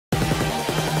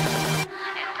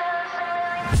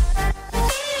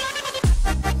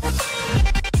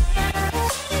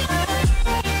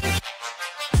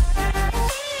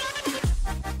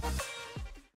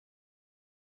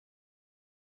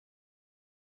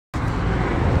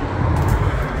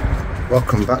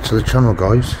Welcome back to the channel,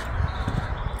 guys.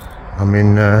 I'm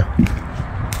in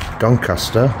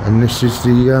Doncaster, and this is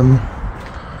the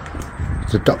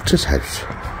doctor's house.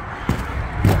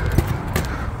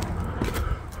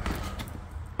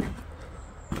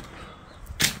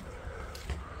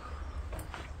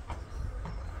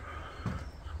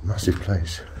 Massive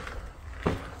place.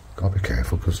 Gotta be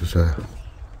careful because there's a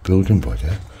building by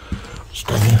there.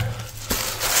 Stand here.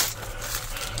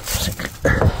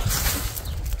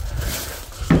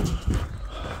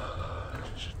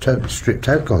 Totally stripped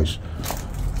out, guys.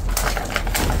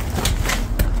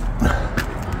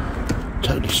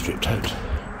 Totally stripped out.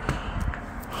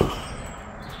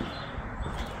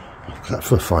 Look at that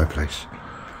for a fireplace.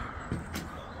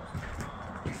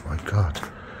 My God,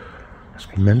 that's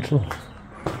mental.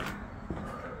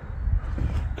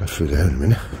 Go through there in a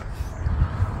minute.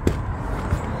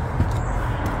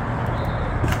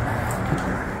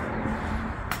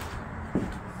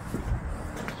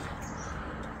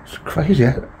 It's crazy,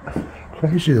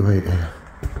 crazy the way it is.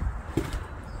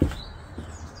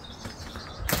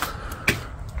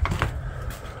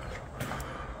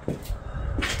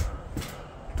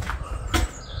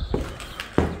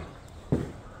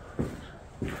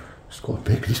 It's quite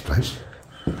big, this place.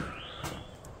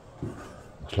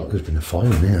 It's like there's been a fire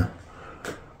in here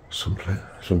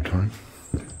sometime.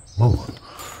 Whoa,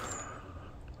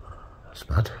 that's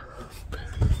mad.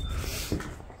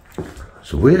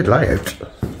 It's a weird layout.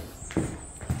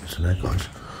 So there, guys,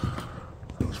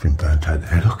 it's been burnt out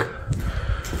there, look.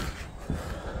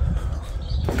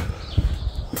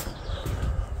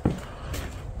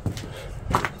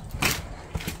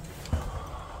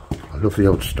 I love the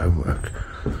old stonework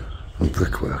and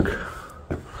brickwork.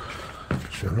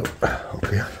 So look, up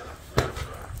here.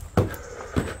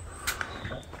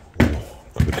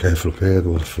 Gotta be careful up here,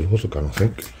 all the floors are gone, I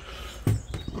think.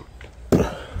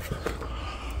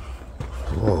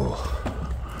 Whoa.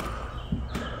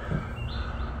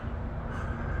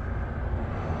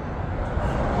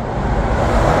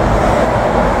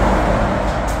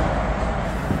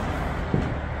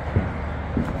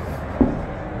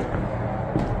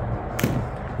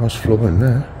 Nice floor in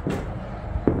there.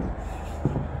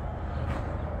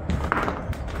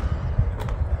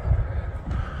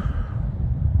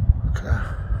 Look at that.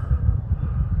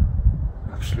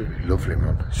 Absolutely lovely,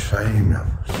 man. Shame, man.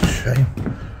 Shame.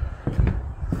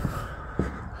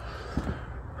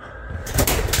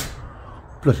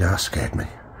 Bloody hell, scared me.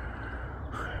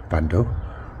 Bando.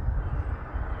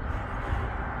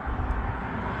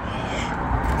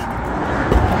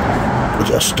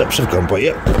 Bloody hell, steps have gone by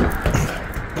yet.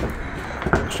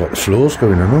 Looks like the floor's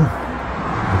going on.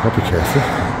 I've got to be careful.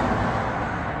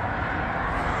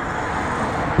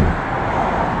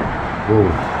 Whoa.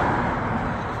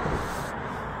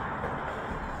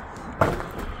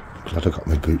 Glad I got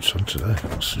my boots on today.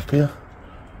 What's up here?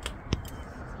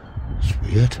 It's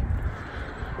weird.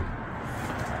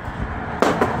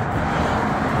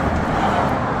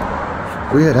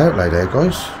 Weird outlay there,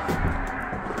 guys.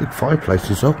 Big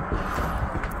fireplaces though.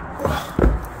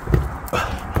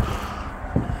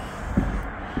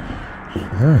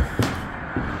 Yeah.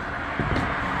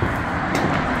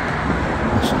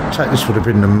 I take this would have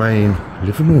been the main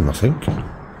living room, I think.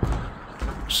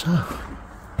 What's that?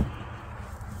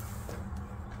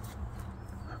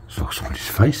 It's like somebody's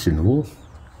face in the wall.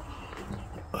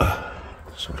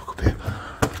 Let's have a look up here.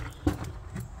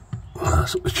 Oh,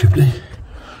 that's up the chimney.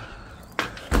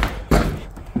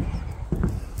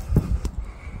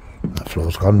 That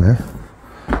floor's gone there.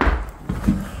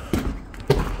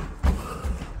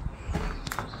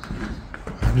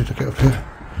 How did I get up here?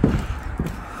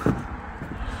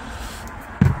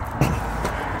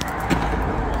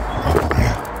 Oh,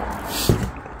 yeah.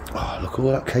 Oh, look at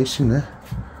all that casing there.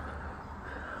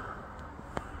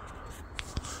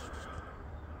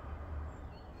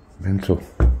 Mental.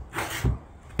 I've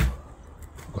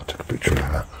got to take a picture of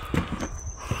that.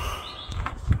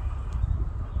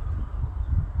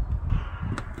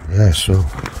 Yeah, so.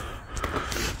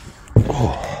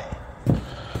 Oh.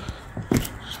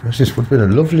 This would have been a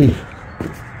lovely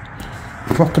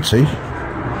property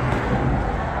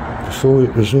before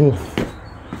it was all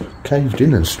caved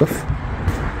in and stuff.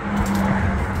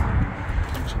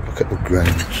 So look at the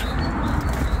grounds.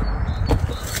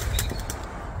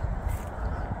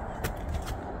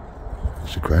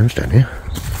 There's the grounds down here.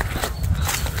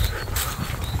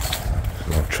 There's a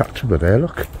lot of tractor by there,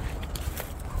 look.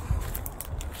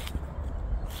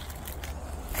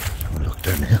 Look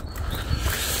down here.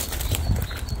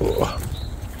 Oh.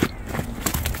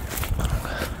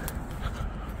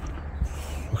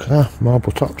 Look at that,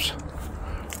 marble tops.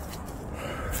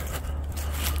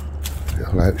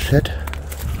 Little outshed.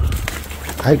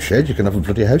 outshed, you can have a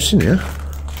bloody house in here.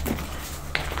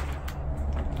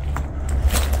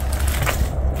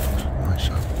 Nice.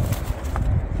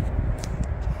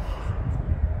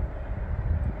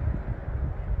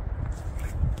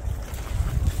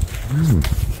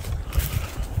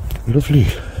 Lovely,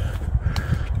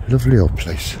 lovely old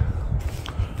place.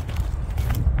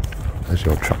 There's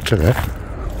the old tractor there.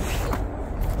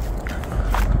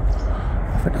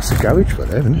 I think that's the garage for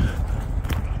there, isn't it?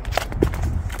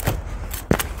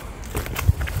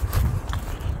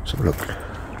 Let's have a look.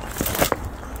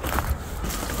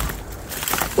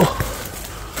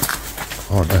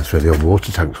 Oh, that's where the old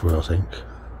water tanks were, I think.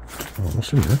 Oh,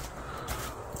 what's in there?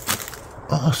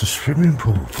 Oh, that's a swimming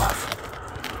pool, bruv.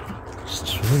 It's the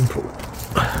swimming pool.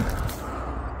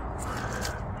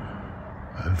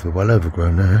 Well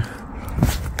overgrown there.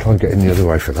 Try and get in the other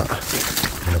way for that.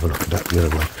 And have a look at that the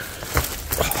other way.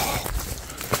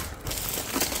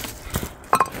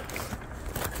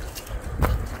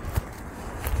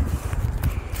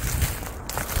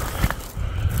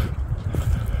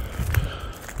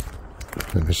 I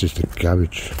think this is the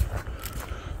garage.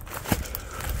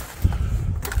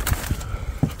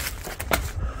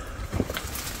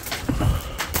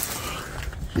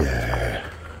 Yeah.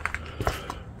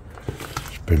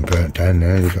 It's been burnt down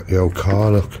there. You've got the old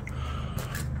car, look.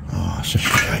 Oh, it's a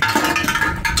shame.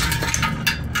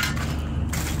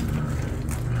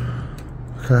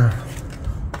 Okay.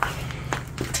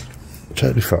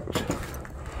 Totally fucked.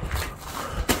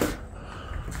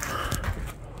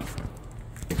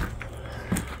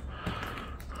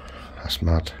 That's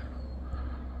mad.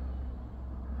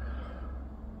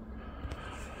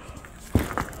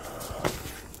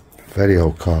 Very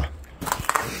old car.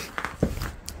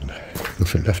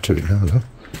 Nothing left to it now though.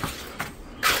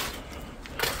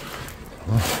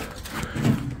 Oh,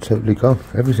 totally gone,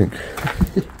 everything.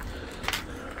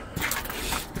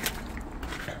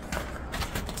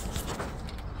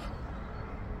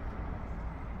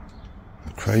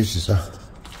 How crazy is that?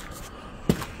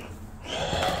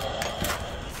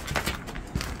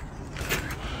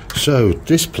 So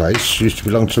this place used to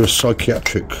belong to a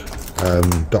psychiatric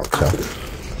doctor,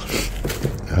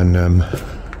 and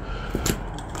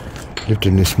lived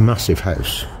in this massive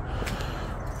house,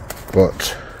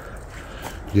 but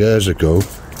years ago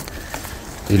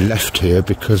he left here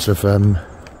because of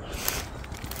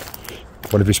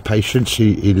one of his patients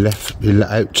he let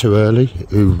out too early,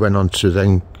 who went on to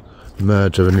then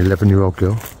murder an 11-year-old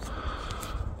girl.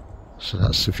 So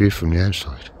that's the view from the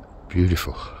outside.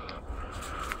 Beautiful.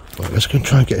 Right, let's go and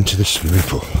try and get into this swimming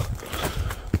pool.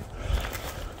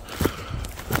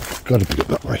 Gotta be up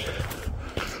that way.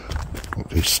 Up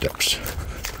these steps.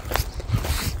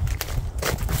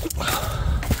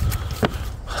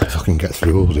 If I can get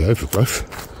through all the overgrowth,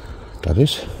 that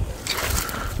is.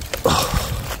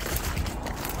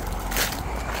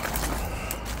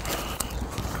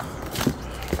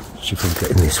 See if I can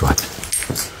get in this way.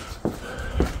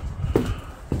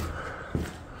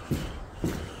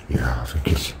 Yeah, I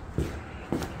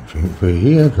think we're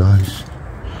here, guys.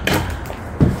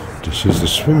 This is the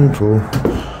swimming pool.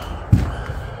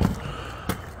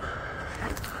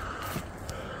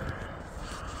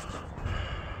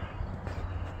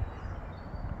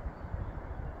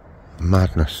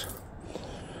 Madness.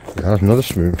 Yeah, there's another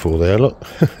swimming pool there, look.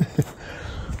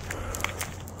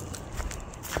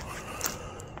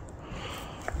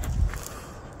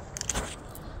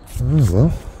 Oh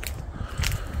well.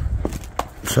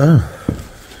 So,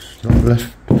 not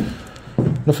left,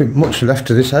 nothing much left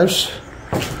to this house.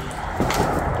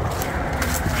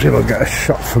 See if I get a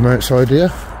shot from outside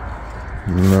here.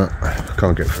 No,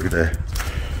 can't get through there.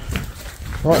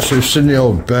 Right, so we've seen the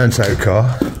old burnt out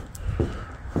car.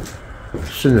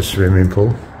 Seen the swimming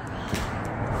pool.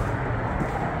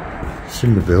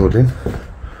 Seen the building.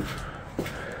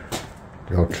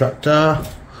 The old tractor.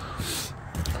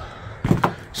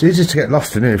 It's easy to get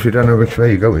lost in here if you don't know which way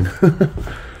you're going.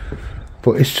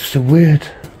 But it's just a weird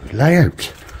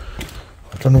layout.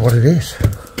 I don't know what it is.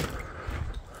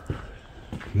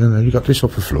 You know, you got this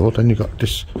upper floor, then you got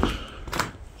this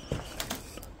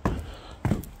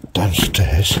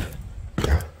downstairs.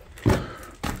 Yeah.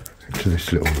 Into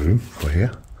this little room over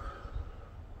here.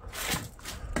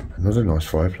 Another nice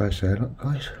fireplace there, look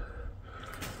guys.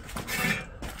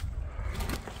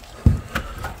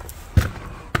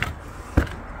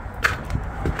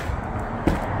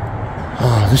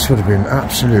 Oh, this would have been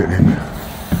absolutely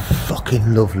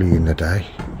fucking lovely in the day.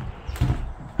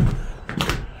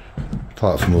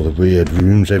 Apart from all the weird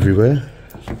rooms everywhere.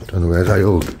 Don't know where they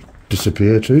all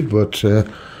disappear to, but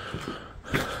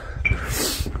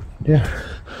yeah.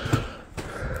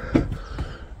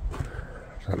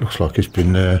 That looks like it's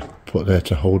been there put there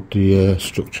to hold the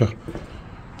structure.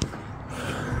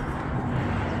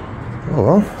 Oh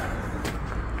well.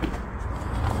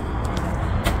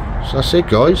 So that's it,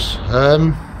 guys.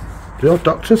 The old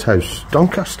doctor's house,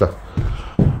 Doncaster.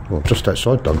 Well, just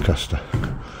outside Doncaster.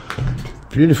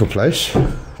 Beautiful place,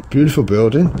 beautiful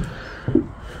building.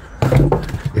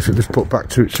 If it was put back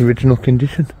to its original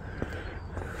condition.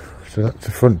 So that's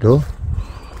the front door.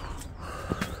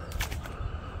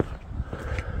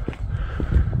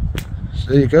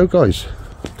 So there you go, guys.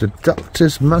 The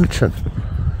doctor's mansion.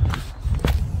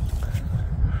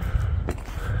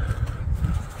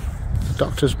 The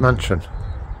doctor's mansion.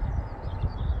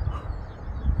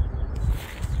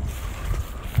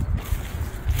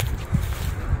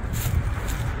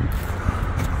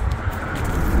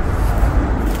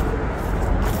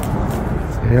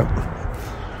 Yep.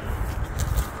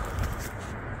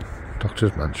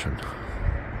 Doctor's mansion.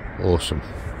 Awesome.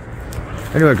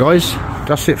 Anyway, guys,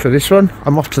 that's it for this one.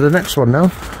 I'm off to the next one now.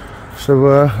 So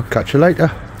I'll catch you later.